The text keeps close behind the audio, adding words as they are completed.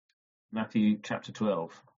Matthew chapter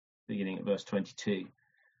 12, beginning at verse 22.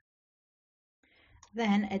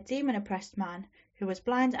 Then a demon-oppressed man, who was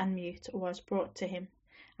blind and mute, was brought to him,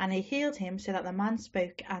 and he healed him so that the man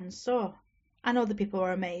spoke and saw. And all the people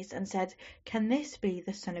were amazed and said, "Can this be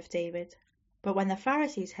the son of David?" But when the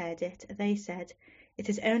Pharisees heard it, they said, "It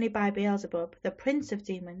is only by Beelzebub, the prince of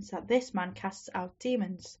demons, that this man casts out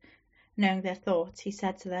demons." Knowing their thoughts, he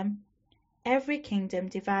said to them, "Every kingdom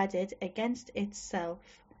divided against itself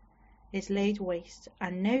is laid waste,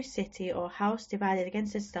 and no city or house divided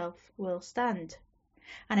against itself will stand.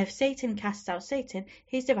 And if Satan casts out Satan,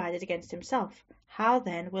 he is divided against himself. How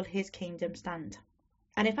then will his kingdom stand?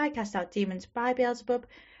 And if I cast out demons by Beelzebub,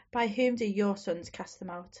 by whom do your sons cast them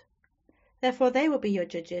out? Therefore they will be your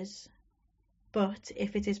judges. But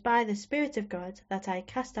if it is by the Spirit of God that I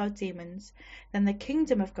cast out demons, then the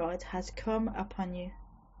kingdom of God has come upon you.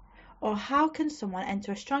 Or how can someone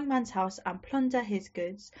enter a strong man's house and plunder his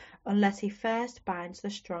goods, unless he first binds the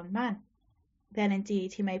strong man? Then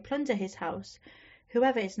indeed he may plunder his house.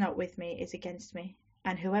 Whoever is not with me is against me,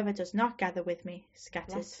 and whoever does not gather with me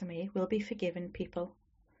scatters. Blasphemy will be forgiven people,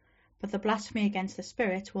 but the blasphemy against the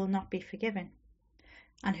Spirit will not be forgiven.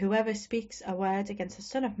 And whoever speaks a word against the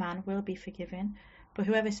Son of Man will be forgiven, but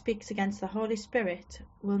whoever speaks against the Holy Spirit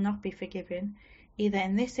will not be forgiven, either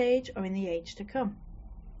in this age or in the age to come.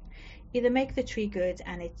 Either make the tree good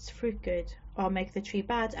and its fruit good, or make the tree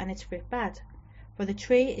bad and its fruit bad, for the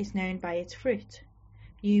tree is known by its fruit.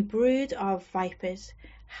 You brood of vipers,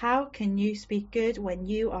 how can you speak good when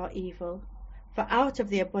you are evil? For out of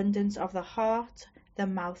the abundance of the heart the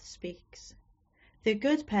mouth speaks. The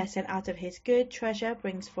good person out of his good treasure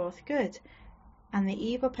brings forth good, and the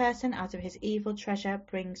evil person out of his evil treasure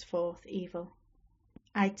brings forth evil.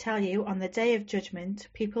 I tell you, on the day of judgment,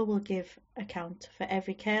 people will give account for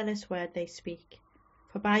every careless word they speak.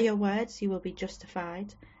 For by your words you will be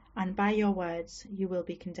justified, and by your words you will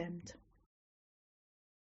be condemned.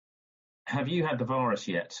 Have you had the virus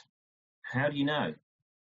yet? How do you know?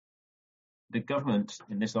 The government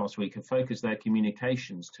in this last week have focused their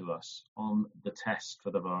communications to us on the test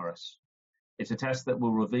for the virus. It's a test that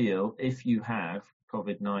will reveal if you have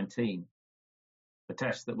COVID-19. A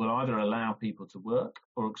test that will either allow people to work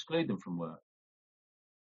or exclude them from work.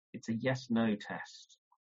 It's a yes-no test.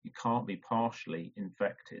 You can't be partially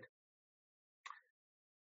infected.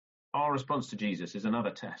 Our response to Jesus is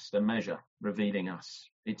another test, a measure revealing us.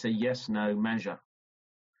 It's a yes-no measure.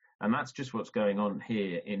 And that's just what's going on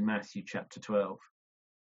here in Matthew chapter 12.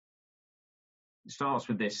 It starts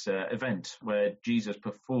with this event where Jesus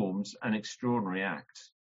performs an extraordinary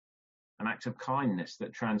act, an act of kindness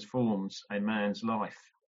that transforms a man's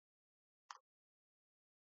life.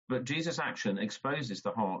 But Jesus' action exposes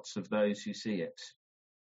the hearts of those who see it.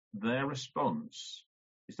 Their response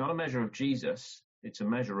is not a measure of Jesus, it's a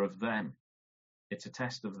measure of them. It's a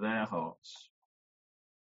test of their hearts.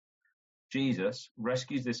 Jesus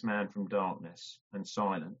rescues this man from darkness and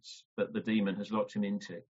silence that the demon has locked him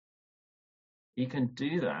into. He can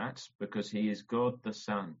do that because he is God the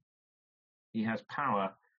Son. He has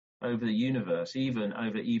power over the universe, even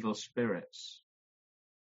over evil spirits.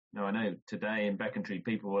 Now, I know today in Becontree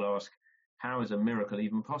people will ask, how is a miracle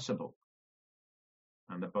even possible?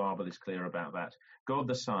 And the Bible is clear about that. God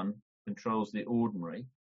the Son controls the ordinary,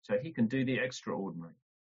 so he can do the extraordinary.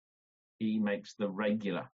 He makes the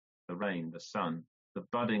regular, the rain, the sun, the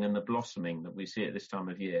budding and the blossoming that we see at this time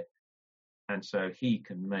of year. And so he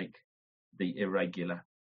can make the irregular.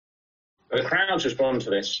 The crowds respond to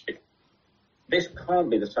this. This can't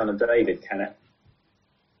be the son of David, can it?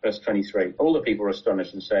 Verse 23. All the people were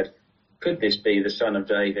astonished and said, could this be the son of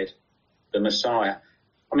David, the Messiah?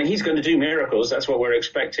 I mean, he's going to do miracles, that's what we're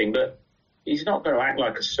expecting, but he's not going to act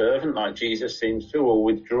like a servant like Jesus seems to, or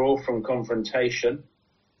withdraw from confrontation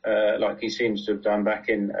like he seems to have done back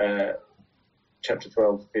in chapter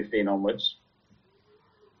 12, 15 onwards.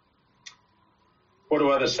 What do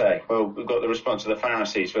others say? Well, we've got the response of the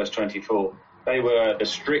Pharisees, verse 24. They were the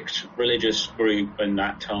strict religious group in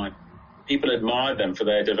that time. People admired them for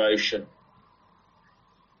their devotion.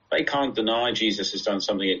 They can't deny Jesus has done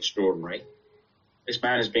something extraordinary. This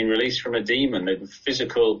man has been released from a demon. The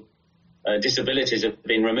physical disabilities have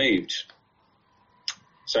been removed.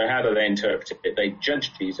 So how do they interpret it? They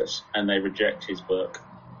judge Jesus and they reject his work.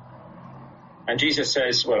 And Jesus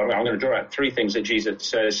says, well, I'm going to draw out three things that Jesus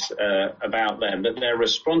says about them, that their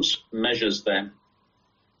response measures them.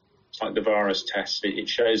 It's like the virus test. It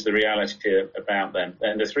shows the reality about them.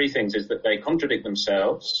 And the three things is that they contradict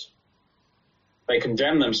themselves, they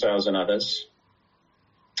condemn themselves and others,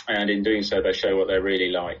 and in doing so they show what they're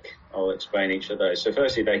really like. I'll explain each of those. So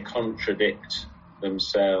firstly, they contradict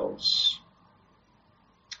themselves.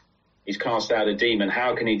 He's cast out a demon.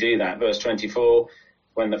 How can he do that? Verse 24,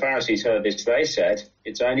 when the Pharisees heard this, they said,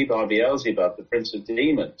 it's only by Beelzebub, the prince of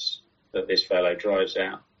demons, that this fellow drives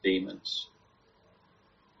out demons.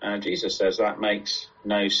 Jesus says that makes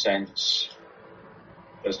no sense.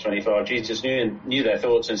 Verse 25, Jesus knew their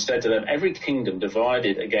thoughts and said to them, every kingdom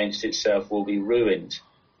divided against itself will be ruined,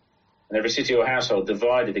 and every city or household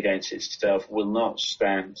divided against itself will not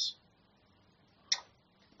stand.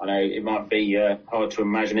 I know it might be hard to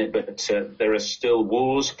imagine it, but there are still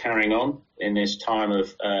wars carrying on in this time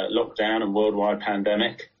of lockdown and worldwide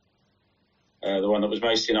pandemic. The one that was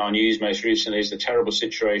most in our news most recently is the terrible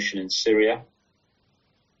situation in Syria.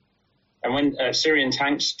 And when Syrian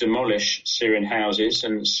tanks demolish Syrian houses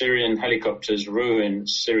and Syrian helicopters ruin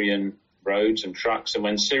Syrian roads and trucks, and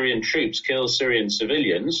when Syrian troops kill Syrian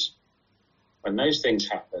civilians, when those things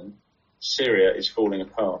happen, Syria is falling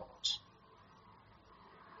apart.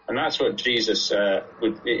 And that's what Jesus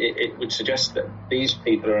would suggest that these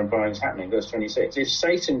people are implying is happening. Verse 26, if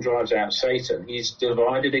Satan drives out Satan, he's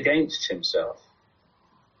divided against himself.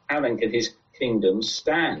 How then can his kingdom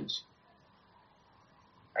stand?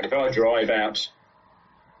 And if I drive out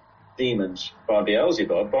demons by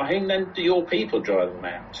Beelzebub, by whom then do your people drive them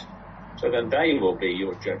out? So then they will be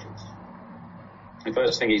your judges. The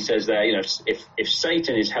first thing he says there, if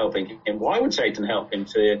Satan is helping him, why would Satan help him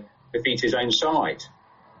to defeat his own side?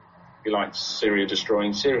 If you like Syria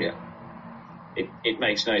destroying Syria. It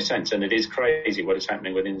makes no sense, and it is crazy what is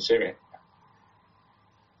happening within Syria.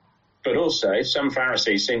 But also, some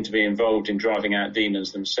Pharisees seem to be involved in driving out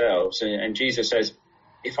demons themselves, and Jesus says,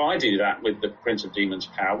 if I do that with the Prince of Demons'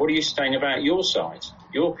 power, what are you saying about your side,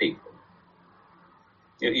 your people?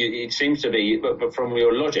 It seems to be, but from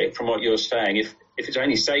your logic, from what you're saying, if it's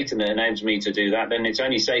only Satan that enables me to do that, then it's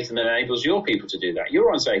only Satan that enables your people to do that.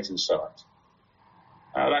 You're on Satan's side.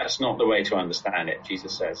 That's not the way to understand it,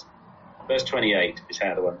 Jesus says. Verse 28 is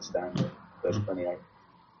how to understand it. Verse 28.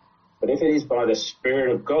 But if it is by the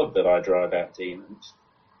Spirit of God that I drive out demons,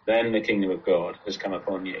 then the kingdom of God has come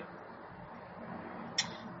upon you.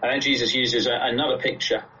 And then Jesus uses another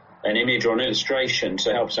picture, an image or an illustration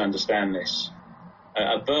to help us understand this.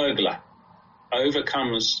 A burglar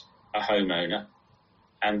overcomes a homeowner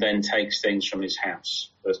and then takes things from his house.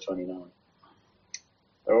 Verse 29.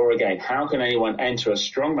 Or again, how can anyone enter a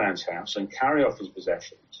strong man's house and carry off his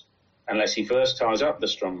possessions unless he first ties up the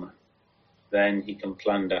strong man? Then he can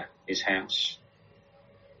plunder his house.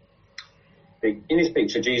 In this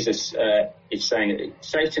picture, Jesus is saying that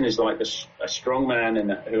Satan is like a strong man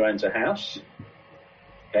who owns a house.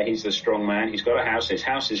 Okay, he's the strong man. He's got a house. His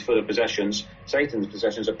house is full of possessions. Satan's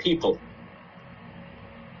possessions are people.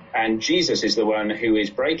 And Jesus is the one who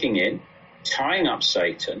is breaking in, tying up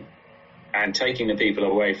Satan, and taking the people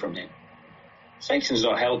away from him. Satan's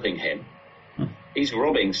not helping him. He's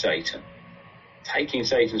robbing Satan, taking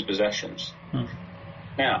Satan's possessions.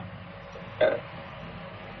 Now,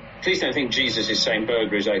 please don't think Jesus is saying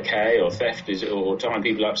burglary is okay or theft is or tying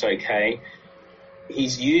people up is okay.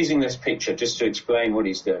 He's using this picture just to explain what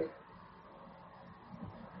he's doing.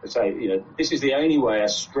 So, this is the only way a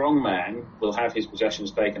strong man will have his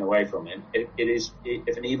possessions taken away from him.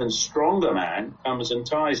 If an even stronger man comes and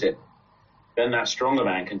ties him, then that stronger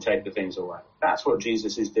man can take the things away. That's what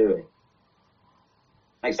Jesus is doing.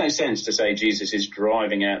 Makes no sense to say Jesus is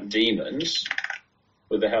driving out demons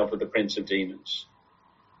with the help of the Prince of Demons.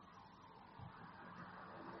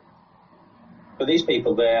 But these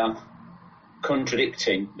people, they are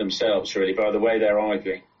contradicting themselves, really, by the way they're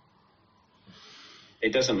arguing.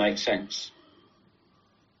 It doesn't make sense.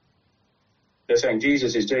 They're saying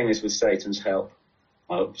Jesus is doing this with Satan's help.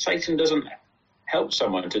 Well, Satan doesn't help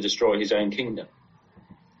someone to destroy his own kingdom.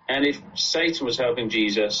 And if Satan was helping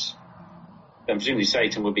Jesus, then presumably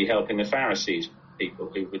Satan would be helping the Pharisees,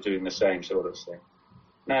 people who were doing the same sort of thing.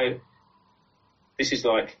 No, this is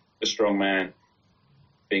like the strong man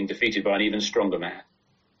being defeated by an even stronger man.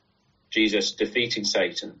 Jesus defeating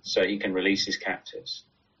Satan so he can release his captives.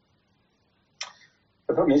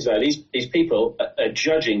 The problem is, though, these people are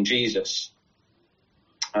judging Jesus.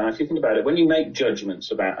 If you think about it, when you make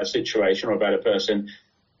judgments about a situation or about a person,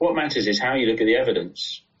 what matters is how you look at the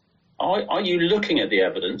evidence. Are you looking at the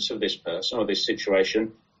evidence of this person or this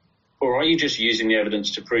situation, or are you just using the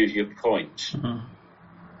evidence to prove your point? Mm-hmm.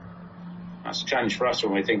 That's a challenge for us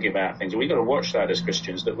when we're thinking about things. We've got to watch that as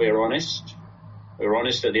Christians, that we're honest. We're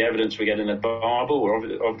honest at the evidence we get in the Bible.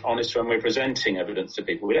 We're honest when we're presenting evidence to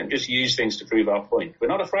people. We don't just use things to prove our point. We're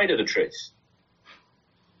not afraid of the truth.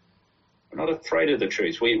 We're not afraid of the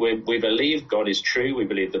truth. We believe God is true. We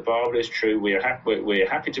believe the Bible is true. We're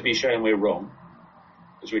happy to be shown we're wrong,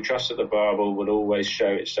 because we trust that the Bible will always show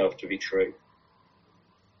itself to be true.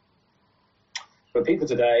 But people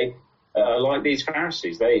today are like these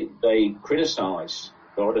Pharisees. They criticize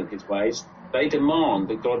God and his ways. They demand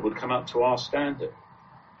that God would come up to our standard.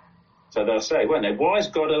 So they'll say, won't they, why has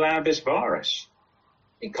God allowed this virus?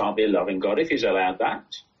 He can't be a loving God if he's allowed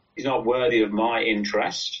that. He's not worthy of my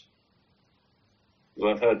interest.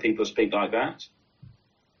 Well, I've heard people speak like that.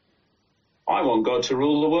 I want God to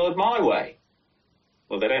rule the world my way.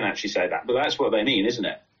 Well, they don't actually say that, but that's what they mean, isn't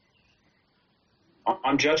it?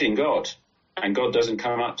 I'm judging God, and God doesn't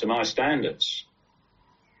come up to my standards.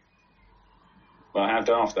 Well, how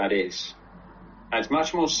daft that is. And it's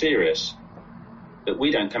much more serious that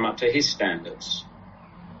we don't come up to his standards.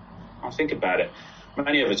 I'll think about it.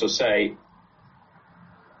 Many of us will say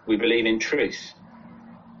we believe in truth,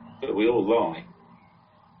 but we all lie.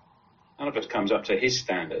 None of us comes up to his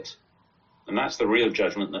standards, and that's the real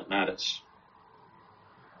judgment that matters.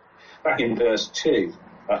 Back in verse 2,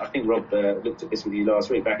 I think Rob looked at this with you last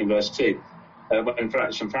week, back in verse 2,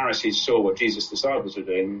 when some Pharisees saw what Jesus' disciples were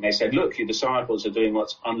doing, they said, look, your disciples are doing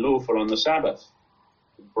what's unlawful on the Sabbath,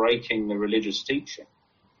 breaking the religious teaching.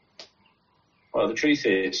 Well, the truth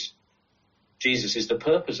is, Jesus is the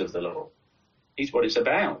purpose of the law. He's what it's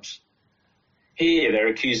about. Here they're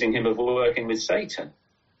accusing him of working with Satan.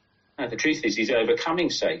 No, the truth is he's overcoming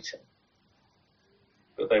Satan.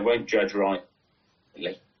 But they won't judge rightly.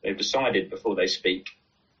 They've decided before they speak.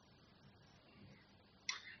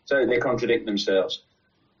 So they contradict themselves.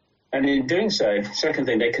 And in doing so, second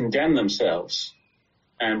thing, they condemn themselves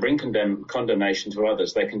and bring condemnation to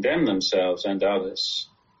others. They condemn themselves and others.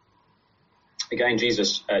 Again,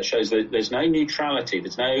 Jesus shows that there's no neutrality.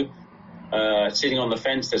 There's no sitting on the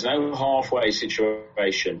fence. There's no halfway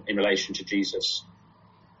situation in relation to Jesus.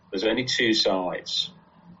 There's only two sides,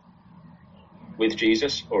 with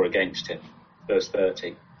Jesus or against him. Verse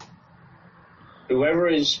 30. Whoever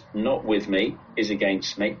is not with me is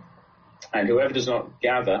against me, and whoever does not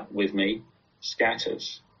gather with me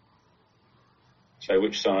scatters. So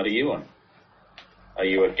which side are you on? Are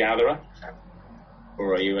you a gatherer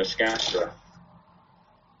or are you a scatterer?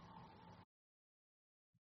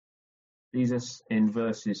 Jesus, in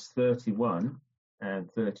verses 31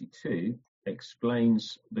 and 32,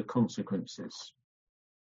 explains the consequences.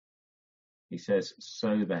 He says,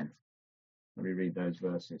 so then. Let me read those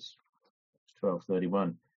verses.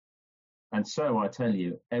 12:31. And so I tell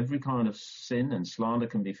you, every kind of sin and slander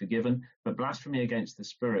can be forgiven, but blasphemy against the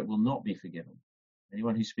Spirit will not be forgiven.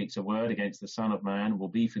 Anyone who speaks a word against the Son of Man will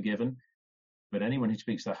be forgiven, but anyone who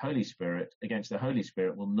speaks against the Holy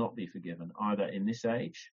Spirit will not be forgiven, either in this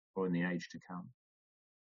age or in the age to come.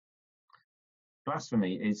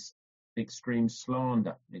 Blasphemy is extreme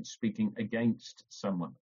slander. It's speaking against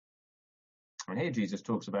someone. And here Jesus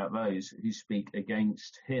talks about those who speak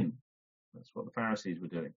against him. That's what the Pharisees were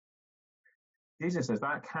doing. Jesus says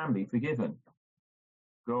that can be forgiven.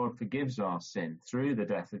 God forgives our sin through the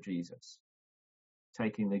death of Jesus,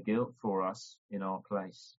 taking the guilt for us in our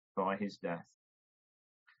place by his death.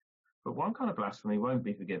 But one kind of blasphemy won't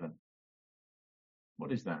be forgiven.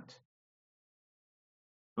 What is that?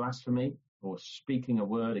 Blasphemy, or speaking a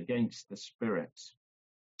word against the Spirit.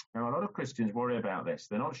 Now, a lot of Christians worry about this.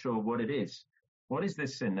 They're not sure what it is. What is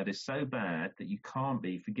this sin that is so bad that you can't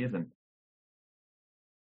be forgiven?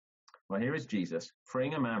 Well, here is Jesus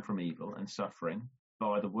freeing a man from evil and suffering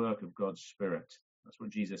by the work of God's Spirit. That's what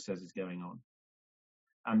Jesus says is going on.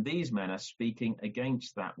 And these men are speaking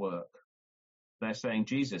against that work. They're saying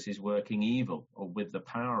Jesus is working evil or with the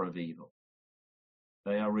power of evil.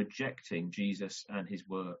 They are rejecting Jesus and his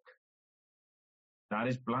work. That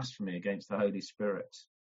is blasphemy against the Holy Spirit.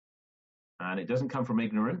 And it doesn't come from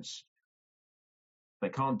ignorance. They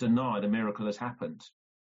can't deny the miracle has happened,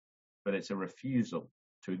 but it's a refusal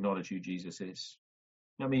to acknowledge who Jesus is.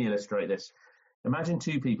 Let me illustrate this. Imagine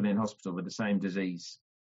two people in hospital with the same disease,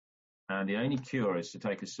 and the only cure is to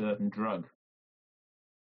take a certain drug.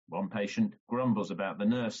 One patient grumbles about the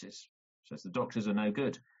nurses, says the doctors are no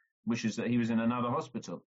good, wishes that he was in another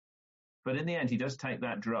hospital. But in the end, he does take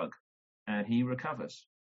that drug, and he recovers.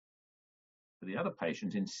 But the other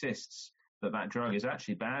patient insists that that drug is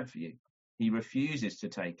actually bad for you. He refuses to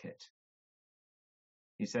take it.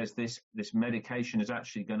 He says this medication is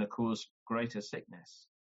actually going to cause greater sickness.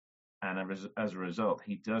 And as a result,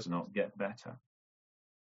 he does not get better.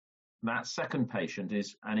 That second patient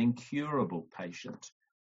is an incurable patient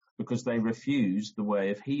because they refuse the way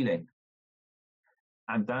of healing.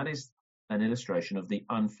 And that is an illustration of the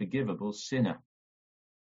unforgivable sinner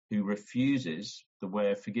who refuses the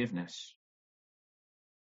way of forgiveness.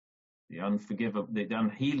 The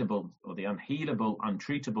unhealable,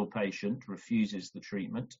 untreatable patient refuses the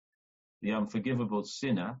treatment. The unforgivable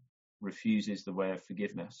sinner refuses the way of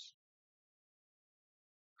forgiveness.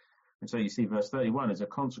 And so you see verse 31 is a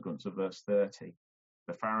consequence of verse 30.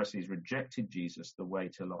 The Pharisees rejected Jesus, the way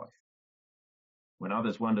to life. When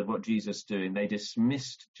others wondered what Jesus was doing, they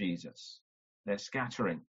dismissed Jesus. They're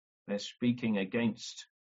scattering. They're speaking against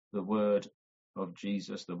the word of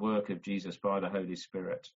Jesus, the work of Jesus by the Holy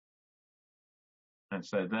Spirit. And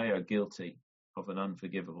so they are guilty of an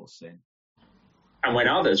unforgivable sin. And when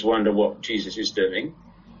others wonder what Jesus is doing,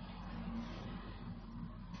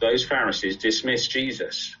 those Pharisees dismiss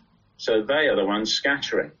Jesus. So they are the ones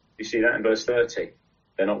scattering. You see that in verse 30.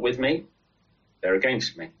 They're not with me, they're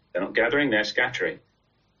against me. They're not gathering, they're scattering.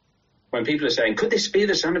 When people are saying, could this be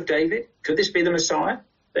the Son of David? Could this be the Messiah?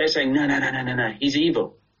 They're saying, no, he's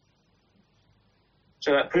evil.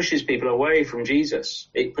 So that pushes people away from Jesus.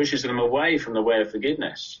 It pushes them away from the way of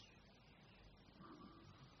forgiveness.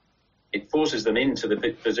 It forces them into the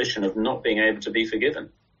position of not being able to be forgiven.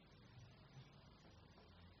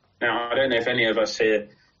 Now, I don't know if any of us here,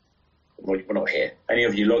 well, we're not here, any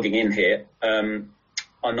of you logging in here,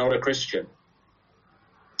 are not a Christian.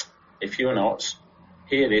 If you're not,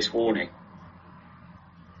 hear this warning.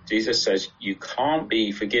 Jesus says you can't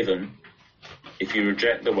be forgiven if you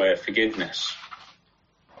reject the way of forgiveness.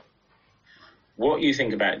 What you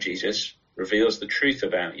think about Jesus reveals the truth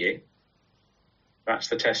about you. That's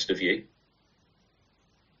the test of you.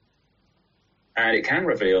 And it can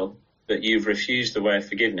reveal that you've refused the way of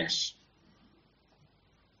forgiveness.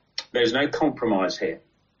 There's no compromise here.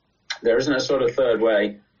 There isn't a sort of third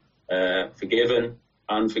way, forgiven,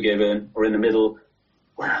 unforgiven, or in the middle.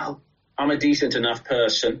 Well, I'm a decent enough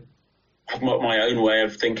person. I've got my own way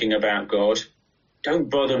of thinking about God. Don't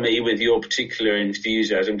bother me with your particular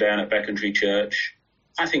enthusiasm down at Becontree Church.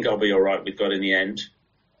 I think I'll be all right with God in the end.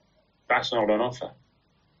 That's not on offer.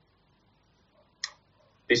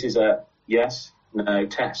 This is a yes, no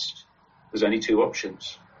test. There's only two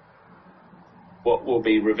options. What will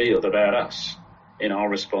be revealed about us in our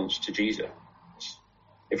response to Jesus?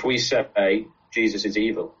 If we say Jesus is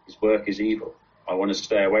evil, his work is evil, I want to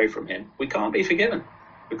stay away from him, we can't be forgiven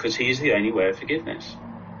because he is the only way of forgiveness.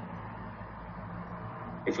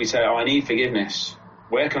 If we say, I need forgiveness,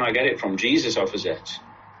 where can I get it from? Jesus offers it.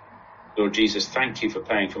 Lord Jesus, thank you for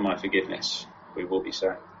paying for my forgiveness. We will be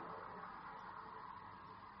saved.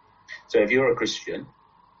 So if you're a Christian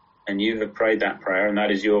and you have prayed that prayer and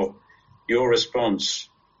that is your response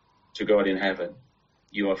to God in heaven,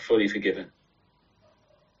 you are fully forgiven.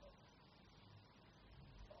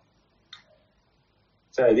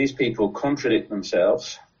 So these people contradict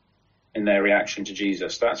themselves in their reaction to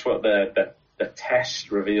Jesus. That's what the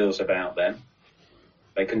test reveals about them.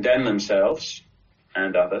 They condemn themselves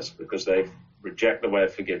and others because they reject the way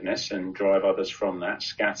of forgiveness and drive others from that,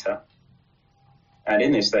 scatter. And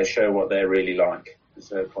in this, they show what they're really like. The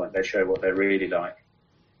third point, they show what they're really like.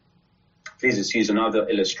 Jesus used another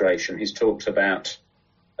illustration. He's talked about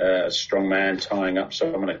a strong man tying up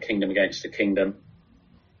someone, a kingdom against a kingdom.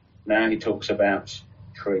 Now he talks about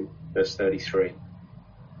tree, verse 33.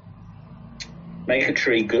 Make a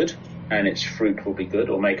tree good, and its fruit will be good,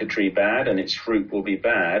 or make a tree bad, and its fruit will be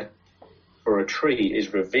bad, for a tree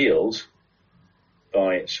is revealed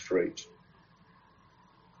by its fruit,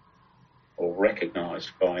 or recognised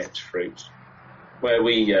by its fruit. Where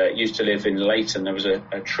we used to live in Leighton, there was a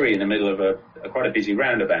tree in the middle of quite a busy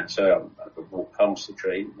roundabout, so I could walk past the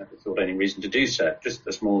tree, never thought any reason to do so, just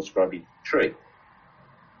a small scrubby tree.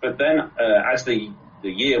 But then, as the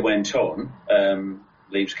year went on,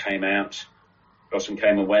 leaves came out, blossom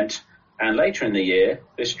came and went, and later in the year,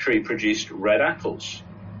 this tree produced red apples.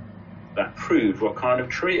 That proved what kind of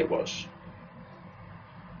tree it was.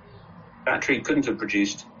 That tree couldn't have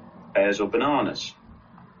produced pears or bananas.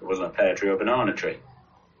 It wasn't a pear tree or banana tree.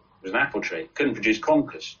 It was an apple tree. It couldn't produce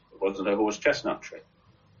conkers. It wasn't a horse chestnut tree.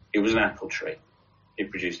 It was an apple tree.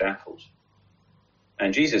 It produced apples.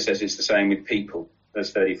 And Jesus says it's the same with people.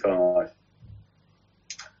 Verse 35.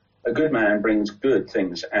 A good man brings good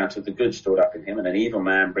things out of the good stored up in him, and an evil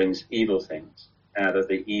man brings evil things out of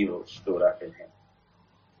the evil stored up in him.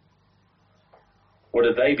 What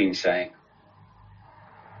have they been saying?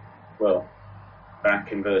 Well,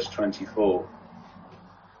 back in verse 24,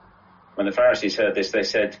 when the Pharisees heard this, they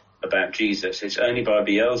said about Jesus, it's only by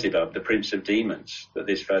Beelzebub, the prince of demons, that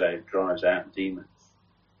this fellow drives out demons.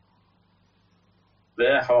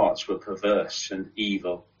 Their hearts were perverse and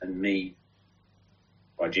evil and mean.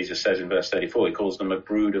 Why Jesus says in verse 34, he calls them a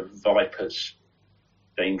brood of vipers,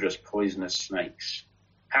 dangerous, poisonous snakes.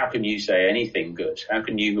 How can you say anything good? How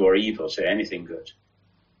can you who are evil say anything good?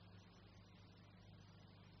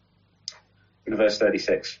 In verse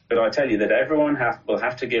 36, but I tell you that everyone will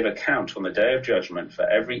have to give account on the day of judgment for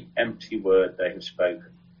every empty word they have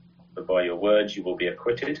spoken. For by your words you will be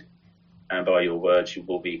acquitted, and by your words you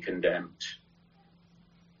will be condemned.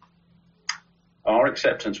 Our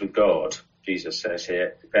acceptance with God, Jesus says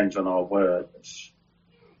here, depends on our words.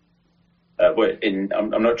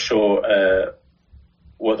 I'm not sure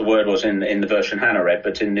what the word was in the version Hannah read,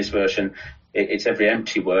 but in this version, it's every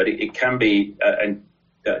empty word. It can be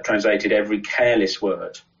translated every careless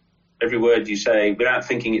word. Every word you say without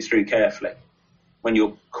thinking it through carefully. When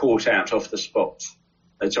you're caught out off the spot,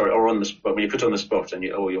 or on the spot, when you're put on the spot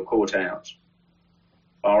or you're caught out.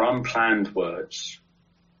 Our unplanned words.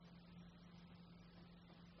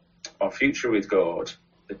 Our future with God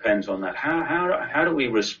depends on that. How do we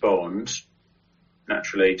respond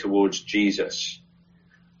naturally towards Jesus?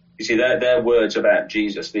 You see, their words about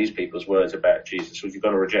Jesus, these people's words about Jesus, was you've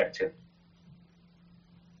got to reject him.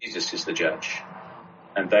 Jesus is the judge,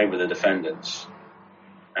 and they were the defendants.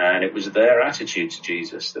 And it was their attitude to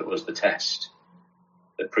Jesus that was the test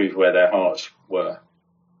that proved where their hearts were.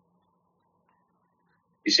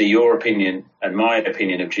 You see, your opinion and my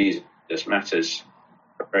opinion of Jesus matters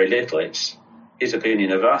very little. It's his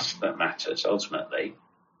opinion of us that matters ultimately,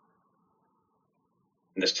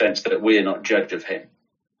 in the sense that we're not judge of him.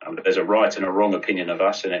 There's a right and a wrong opinion of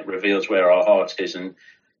us, and it reveals where our heart is and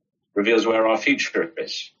reveals where our future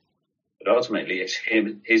is. But ultimately, it's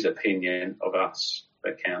his opinion of us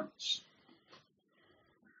that counts.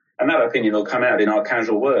 And that opinion will come out in our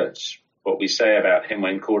casual words, what we say about him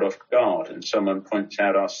when caught off guard and someone points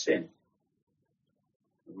out our sin.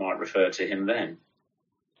 We might refer to him then.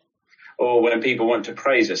 Or when people want to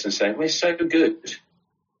praise us and say, we're so good.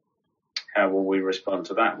 How will we respond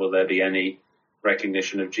to that? Will there be any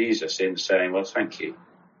recognition of Jesus in saying, well, thank you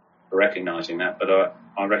for recognizing that, but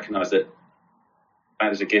I recognize that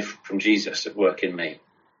is a gift from Jesus at work in me.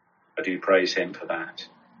 I do praise him for that.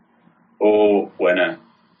 Or when a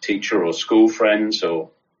teacher or school friends or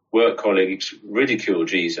work colleagues ridicule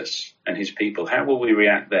Jesus and his people, how will we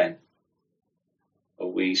react then?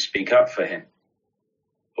 Will we speak up for him?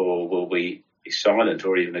 Or will we be silent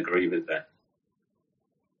or even agree with them?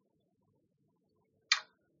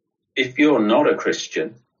 If you're not a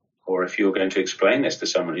Christian, or if you're going to explain this to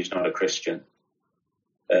someone who's not a Christian,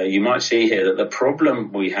 you might see here that the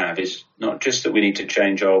problem we have is not just that we need to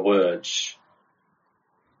change our words.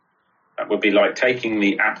 That would be like taking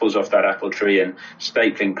the apples off that apple tree and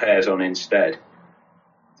stapling pears on instead. It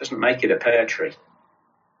doesn't make it a pear tree.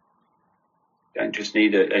 You don't just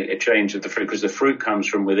need a change of the fruit, because the fruit comes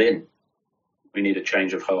from within. We need a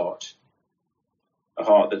change of heart. A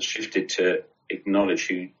heart that's shifted to acknowledge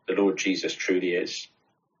who the Lord Jesus truly is.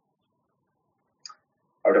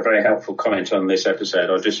 I had a very helpful comment on this episode.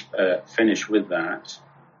 I'll just finish with that.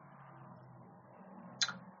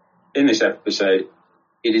 In this episode,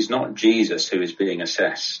 it is not Jesus who is being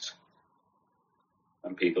assessed.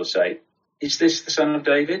 When people say, is this the Son of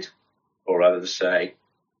David? Or others say,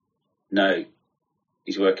 no,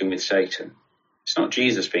 he's working with Satan. It's not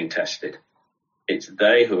Jesus being tested. It's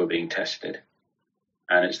they who are being tested.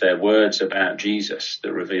 And it's their words about Jesus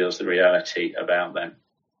that reveals the reality about them.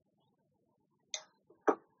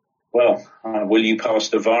 Well, will you pass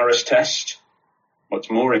the virus test? What's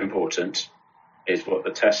more important is what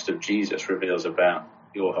the test of Jesus reveals about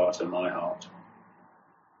your heart and my heart.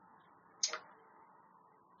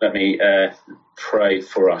 Let me pray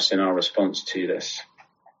for us in our response to this.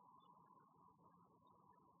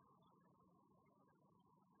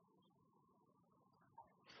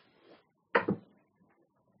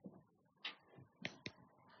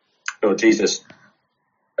 Lord Jesus,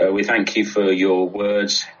 we thank you for your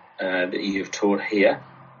words that you've taught here,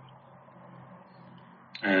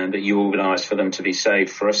 and that you organised for them to be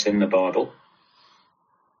saved for us in the Bible.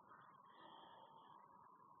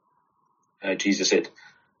 Jesus,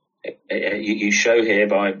 you show here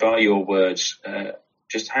by your words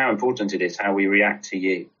just how important it is how we react to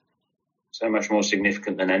you. So much more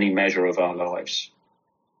significant than any measure of our lives.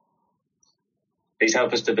 Please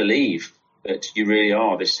help us to believe that you really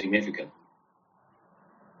are this significant.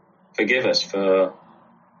 Forgive us for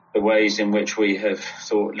the ways in which we have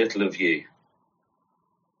thought little of you.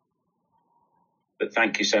 But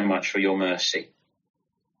thank you so much for your mercy,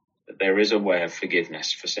 that there is a way of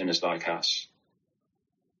forgiveness for sinners like us.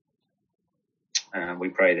 And we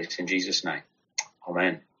pray this in Jesus' name.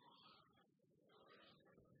 Amen.